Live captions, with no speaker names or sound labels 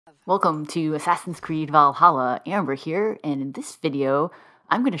Welcome to Assassin's Creed Valhalla. Amber here, and in this video,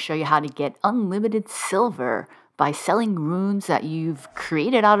 I'm going to show you how to get unlimited silver by selling runes that you've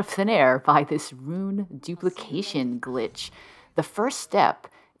created out of thin air by this rune duplication glitch. The first step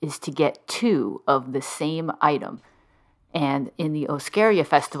is to get 2 of the same item. And in the Oscaria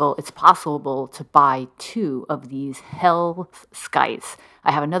festival, it's possible to buy 2 of these hell skies.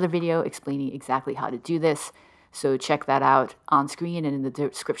 I have another video explaining exactly how to do this, so check that out on screen and in the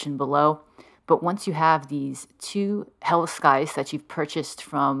description below. But once you have these 2 hell skies that you've purchased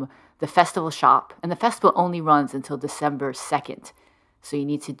from the festival shop, and the festival only runs until December 2nd, so you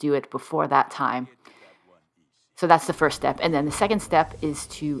need to do it before that time. So that's the first step. And then the second step is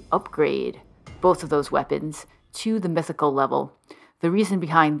to upgrade both of those weapons to the mythical level. The reason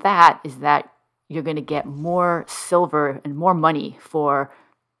behind that is that you're going to get more silver and more money for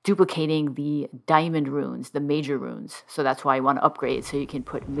duplicating the diamond runes, the major runes. So that's why you want to upgrade, so you can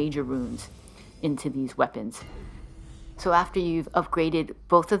put major runes into these weapons. So after you've upgraded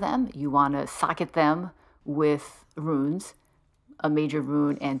both of them, you want to socket them with runes, a major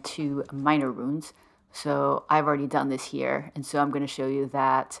rune and 2 minor runes. So I've already done this here, and so I'm going to show you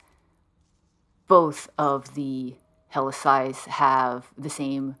that both of the Helisize have the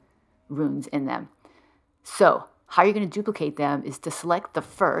same runes in them. So how you're going to duplicate them is to select the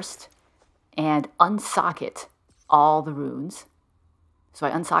first and unsocket all the runes. So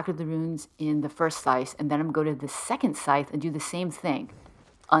I unsocketed the runes in the first scythe, and then I'm going to go to the second scythe and do the same thing.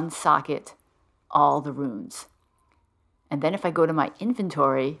 Unsocket all the runes. And then if I go to my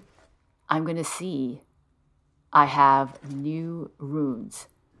inventory, I'm going to see I have new runes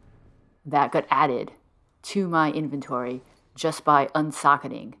that got added to my inventory just by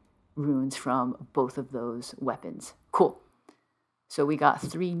unsocketing runes from both of those weapons. Cool. So we got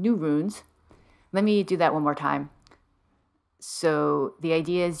 3 new runes. Let me do that one more time. So the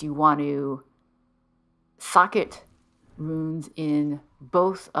idea is you want to socket runes in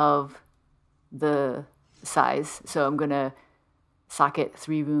both of the size. So I'm going to socket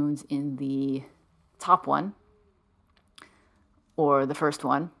 3 runes in the top one, or the first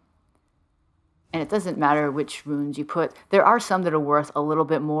one. And it doesn't matter which runes you put. There are some that are worth a little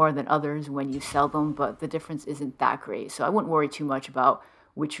bit more than others when you sell them, but the difference isn't that great. So I wouldn't worry too much about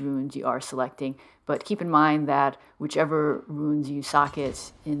which runes you are selecting. But keep in mind that whichever runes you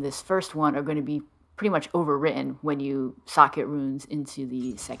socket in this first one are going to be pretty much overwritten when you socket runes into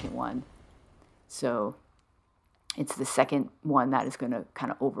the second one. So it's the second one that is going to kind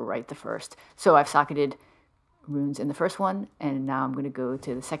of overwrite the first. So I've socketed runes in the first one, and now I'm going to go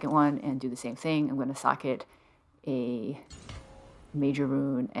to the second one and do the same thing. I'm going to socket a major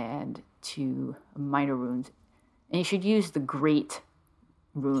rune and 2 minor runes. And you should use the great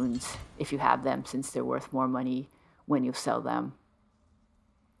runes if you have them, since they're worth more money when you sell them.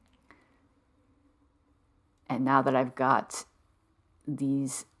 And now that I've got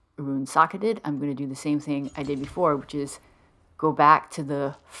these runes socketed, I'm going to do the same thing I did before, which is go back to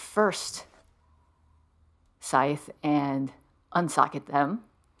the first scythe and unsocket them.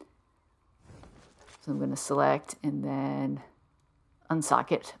 So I'm going to select and then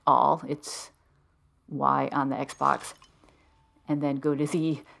unsocket all. It's Y on the Xbox. And then go to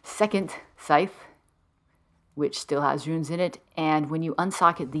the second scythe, which still has runes in it. And when you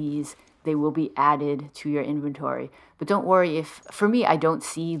unsocket these, they will be added to your inventory. But don't worry if, for me, I don't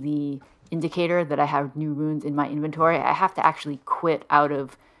see the indicator that I have new runes in my inventory. I have to actually quit out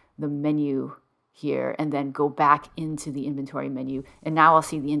of the menu here and then go back into the inventory menu, and now I'll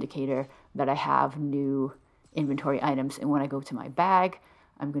see the indicator that I have new inventory items. And when I go to my bag,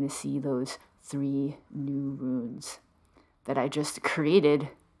 I'm going to see those 3 new runes that I just created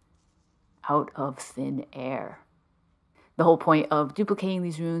out of thin air. The whole point of duplicating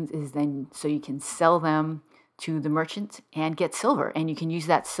these runes is then so you can sell them to the merchant and get silver, and you can use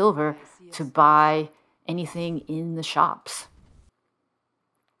that silver to buy anything in the shops.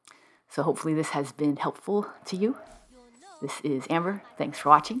 So hopefully this has been helpful to you. This is Amber. Thanks for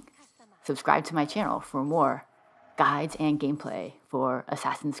watching. Subscribe to my channel for more guides and gameplay for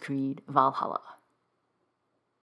Assassin's Creed Valhalla.